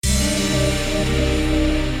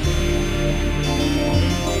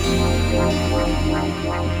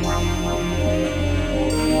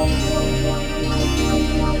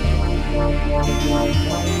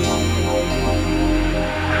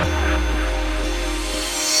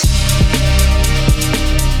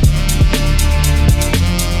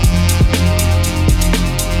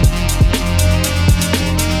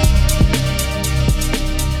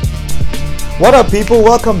What up, people?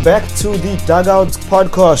 Welcome back to the Dugout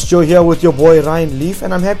Podcast. You're here with your boy Ryan Leaf,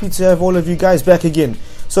 and I'm happy to have all of you guys back again.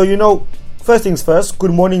 So, first things first,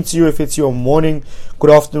 good morning to you if it's your morning,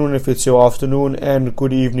 good afternoon if it's your afternoon, and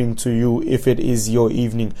good evening to you if it is your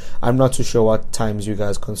evening. I'm not too sure what times you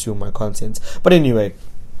guys consume my content, but anyway,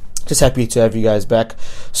 just happy to have you guys back.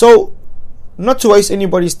 So, not to waste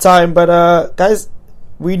anybody's time, but guys,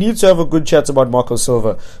 we need to have a good chat about Marco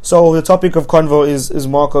Silva. So, the topic of convo is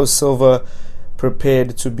Marco Silva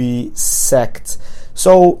prepared to be sacked?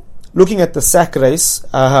 So, looking at the sack race,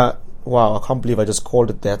 wow, I can't believe I just called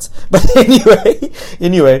it that. But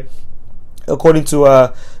anyway, according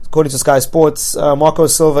to Sky Sports, Marco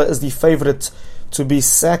Silva is the favourite to be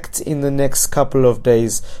sacked in the next couple of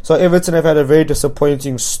days. So Everton have had a very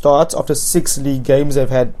disappointing start. After 6 league games, they've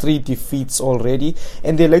had 3 defeats already,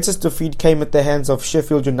 and their latest defeat came at the hands of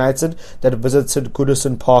Sheffield United that visited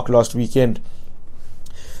Goodison Park last weekend.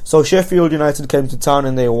 So Sheffield United came to town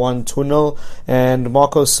and they won 2-0, and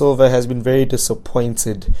Marco Silva has been very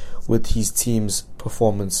disappointed with his team's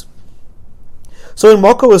performance. So when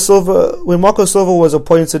Marco Silva was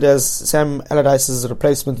appointed as Sam Allardyce's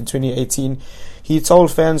replacement in 2018, he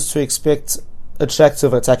told fans to expect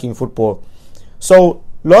attractive attacking football. So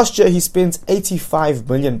last year he spent £85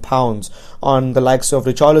 million on the likes of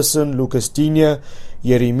Richarlison, Lucas Digne,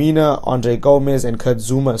 Yeremina, Andre Gomez and Kurt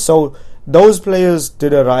Zouma. So those players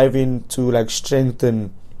did arrive in to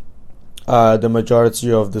strengthen the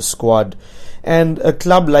majority of the squad. And a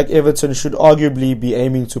club like Everton should arguably be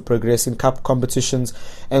aiming to progress in cup competitions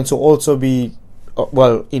and to also be,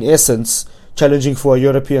 in essence, challenging for a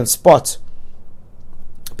European spot.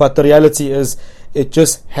 But the reality is, it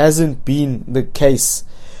just hasn't been the case.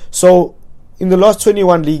 So, in the last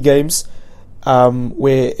 21 league games,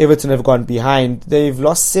 where Everton have gone behind, they've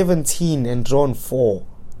lost 17 and drawn 4.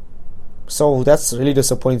 So, that's really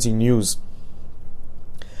disappointing news.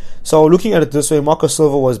 So looking at it this way, Marco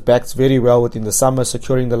Silva was backed very well within the summer,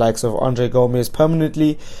 securing the likes of Andre Gomez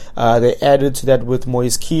permanently. They added to that with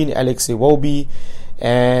Moise Kean, Alex Iwobi,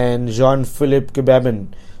 and Jean-Philippe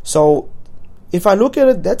Gbamin. So if I look at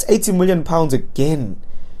it, that's £80 million again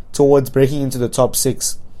towards breaking into the top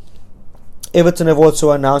 6. Everton have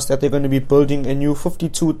also announced that they're going to be building a new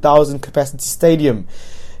 52,000 capacity stadium,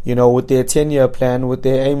 with their 10-year plan, with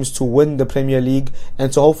their aims to win the Premier League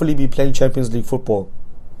and to hopefully be playing Champions League football.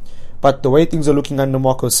 But the way things are looking under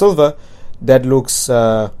Marco Silva, that looks,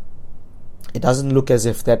 it doesn't look as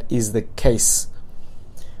if that is the case.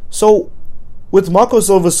 So, with Marco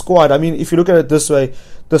Silva's squad, if you look at it this way,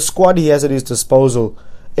 the squad he has at his disposal,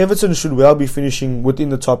 Everton should well be finishing within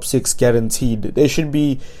the top 6 guaranteed. They should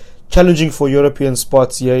be challenging for European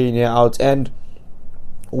spots year in, year out, and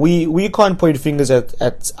we can't point fingers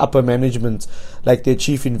at upper management like their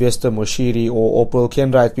chief investor Moshiri or Bill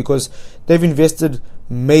Kenwright, because they've invested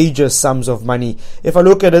major sums of money. If I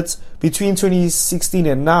look at it, between 2016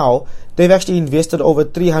 and now, they've actually invested over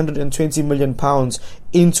 £320 million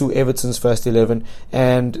into Everton's first 11,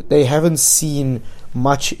 and they haven't seen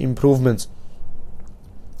much improvement.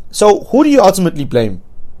 So who do you ultimately blame?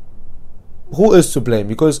 Who is to blame?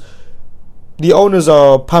 Because the owners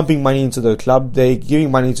are pumping money into the club, they're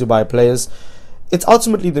giving money to buy players. It's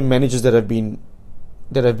ultimately the managers that have been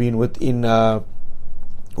within the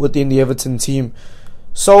Everton team.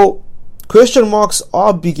 So question marks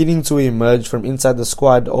are beginning to emerge from inside the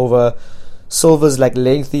squad over Silva's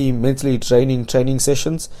lengthy mentally draining training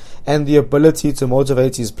sessions and the ability to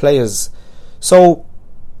motivate his players. So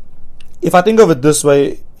if I think of it this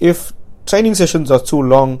way, if training sessions are too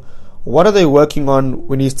long, what are they working on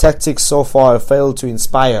when his tactics so far have failed to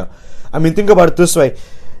inspire? Think about it this way.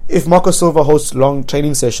 If Marco Silva hosts long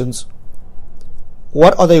training sessions,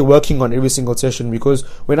 what are they working on every single session? Because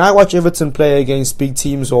when I watch Everton play against big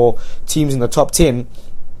teams or teams in the top 10,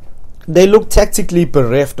 they look tactically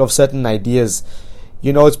bereft of certain ideas.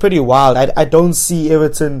 It's pretty wild. I don't see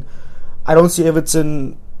Everton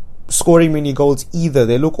scoring many goals either.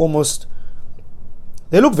 They look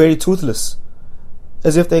very toothless,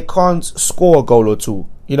 as if they can't score a goal or two.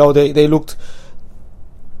 They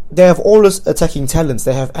have all this attacking talents.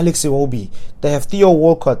 They have Alex Iwobi, they have Theo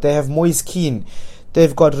Walcott, they have Moise Kean,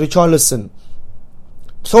 they've got Richarlison.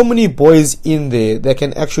 So many boys in there that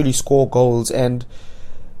can actually score goals, and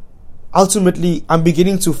ultimately, I'm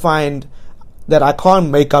beginning to find that I can't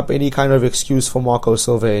make up any kind of excuse for Marco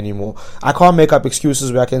Silva anymore. I can't make up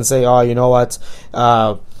excuses where I can say, oh, you know what,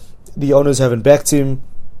 the owners haven't backed him,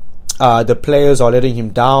 the players are letting him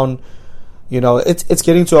down. It's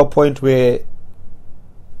getting to a point where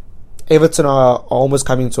Everton are almost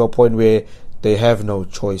coming to a point where they have no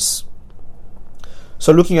choice.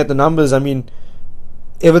 So looking at the numbers, I mean,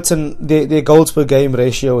 Everton, their goals per game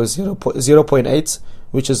ratio is 0.8,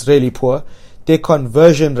 which is really poor. Their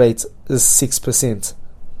conversion rate is 6%.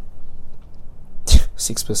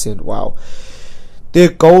 6%, wow. Their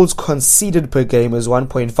goals conceded per game is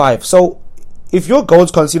 1.5. So if your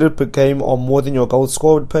goals conceded per game are more than your goals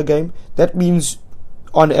scored per game, that means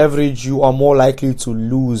on average you are more likely to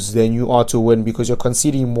lose than you are to win, because you're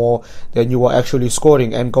conceding more than you are actually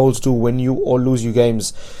scoring, and goals do win you or lose you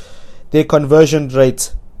games. Their conversion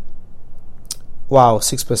rate, wow,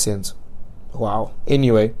 6%. Wow.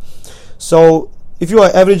 Anyway, so if you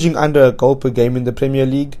are averaging under a goal per game in the Premier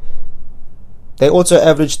League, they also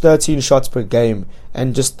average 13 shots per game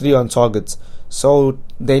and just 3 on target. So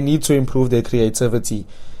they need to improve their creativity.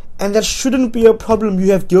 And that shouldn't be a problem.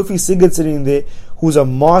 You have Gylfi Sigurdsson in there, who's a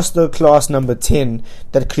master class number 10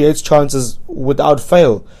 that creates chances without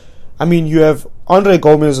fail. I mean, you have Andre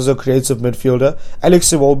Gomez as a creative midfielder, Alex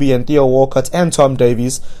Iwobi and Theo Walcott and Tom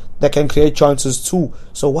Davies that can create chances too.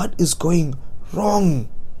 So what is going wrong?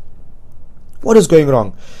 What is going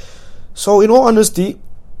wrong? So in all honesty,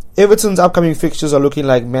 Everton's upcoming fixtures are looking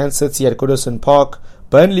like Man City at Goodison Park,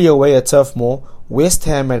 Burnley away at Turf Moor, West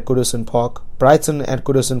Ham at Goodison Park, Brighton at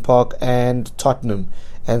Goodison Park, and Tottenham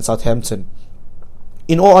and Southampton.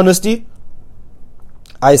 In all honesty,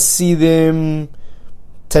 I see them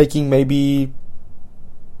taking maybe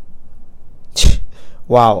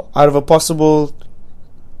wow, out of a possible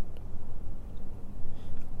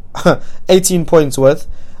 18 points worth,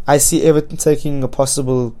 I see Everton taking a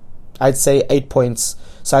possible, I'd say 8 points.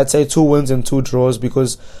 So I'd say 2 wins and 2 draws,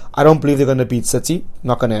 because I don't believe they're going to beat City.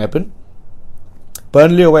 Not going to happen.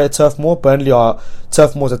 Burnley away at Turf Moor.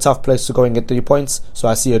 Turf Moor is a tough place to go and get 3 points, so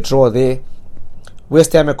I see a draw there.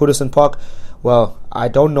 West Ham at Goodison Park. Well, I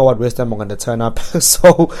don't know what West Ham are going to turn up,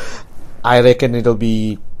 so I reckon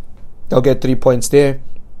they'll get 3 points there.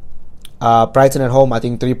 Brighton at home, I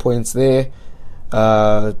think 3 points there.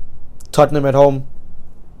 Tottenham at home,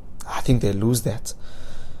 I think they lose that.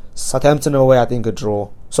 Southampton away, I think a draw.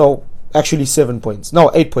 So actually 7 points.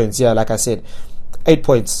 No, 8 points. Yeah, like I said, 8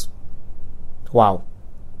 points. Wow.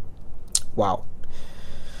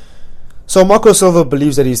 So Marco Silva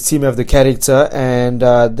believes that his team have the character and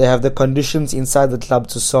they have the conditions inside the club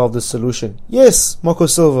to solve the solution. Yes, Marco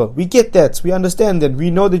Silva, we get that. We understand that. We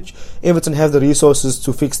know that Everton have the resources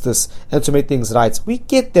to fix this and to make things right. We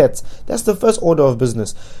get that. That's the first order of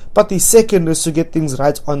business. But the second is to get things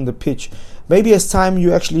right on the pitch. Maybe it's time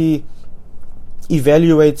you actually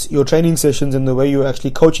evaluate your training sessions and the way you're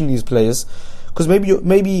actually coaching these players. Because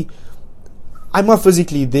maybe I'm not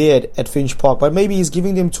physically there at Finch Park, but maybe he's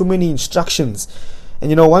giving them too many instructions.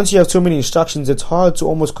 And once you have too many instructions, it's hard to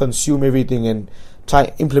almost consume everything and try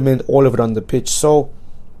to implement all of it on the pitch. So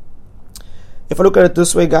if I look at it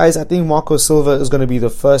this way, guys, I think Marco Silva is going to be the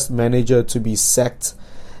first manager to be sacked.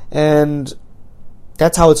 And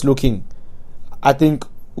that's how it's looking. I think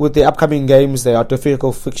with the upcoming games, they are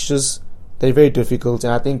difficult fixtures. They're very difficult.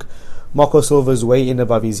 And I think Marco Silva is way in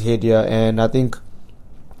above his head here. And I think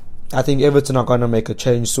Everton are going to make a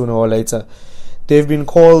change sooner or later. There have been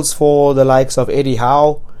calls for the likes of Eddie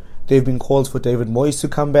Howe. There have been calls for David Moyes to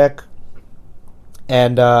come back.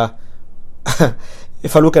 And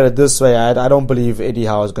if I look at it this way, I don't believe Eddie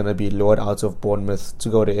Howe is going to be lured out of Bournemouth to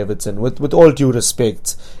go to Everton. With all due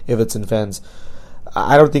respect, Everton fans,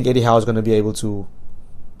 I don't think Eddie Howe is going to be able to.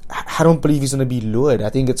 I don't believe he's going to be lured. I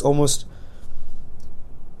think it's almost,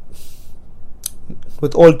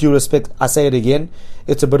 with all due respect, I say it again,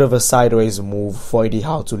 it's a bit of a sideways move for Eddie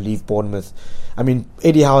Howe to leave Bournemouth. I mean,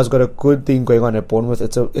 Eddie Howe has got a good thing going on at Bournemouth.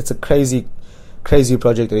 It's a crazy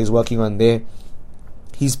project that he's working on there.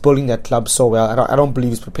 He's building that club so well. I don't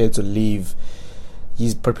believe he's prepared to leave.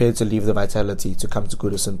 He's prepared to leave the Vitality to come to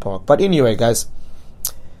Goodison Park. But anyway, guys,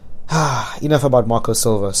 enough about Marco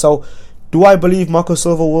Silva. So, do I believe Marco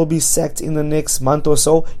Silva will be sacked in the next month or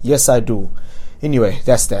so? Yes, I do. Anyway,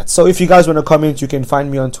 that's that. So if you guys want to comment, you can find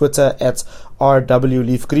me on Twitter at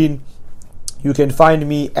RWLeafGreen. You can find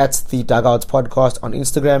me at the Dugout Podcast on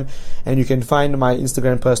Instagram, and you can find my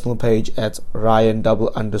Instagram personal page at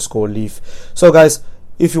Ryan_Leaf. So guys,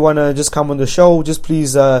 if you want to just come on the show, just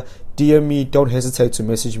please DM me. Don't hesitate to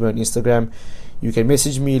message me on Instagram. You can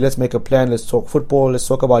message me. Let's make a plan. Let's talk football. Let's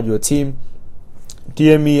talk about your team.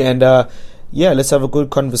 DM me, and yeah, let's have a good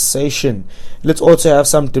conversation. Let's also have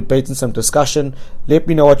some debate and some discussion. Let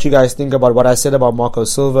me know what you guys think about what I said about Marco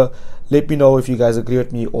Silva. Let me know if you guys agree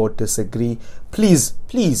with me or disagree. Please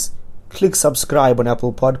click subscribe on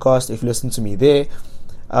Apple Podcast if you listen to me there.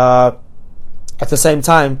 At the same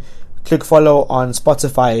time, click follow on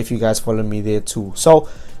Spotify if you guys follow me there too. So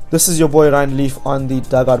this is your boy Ryan Leaf on the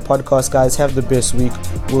Dugout Podcast, guys. Have the best week.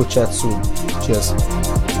 We'll chat soon. Cheers.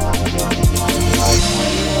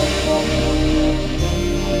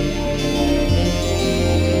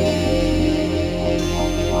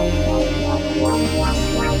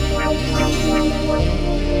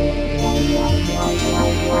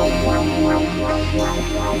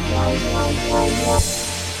 Wow.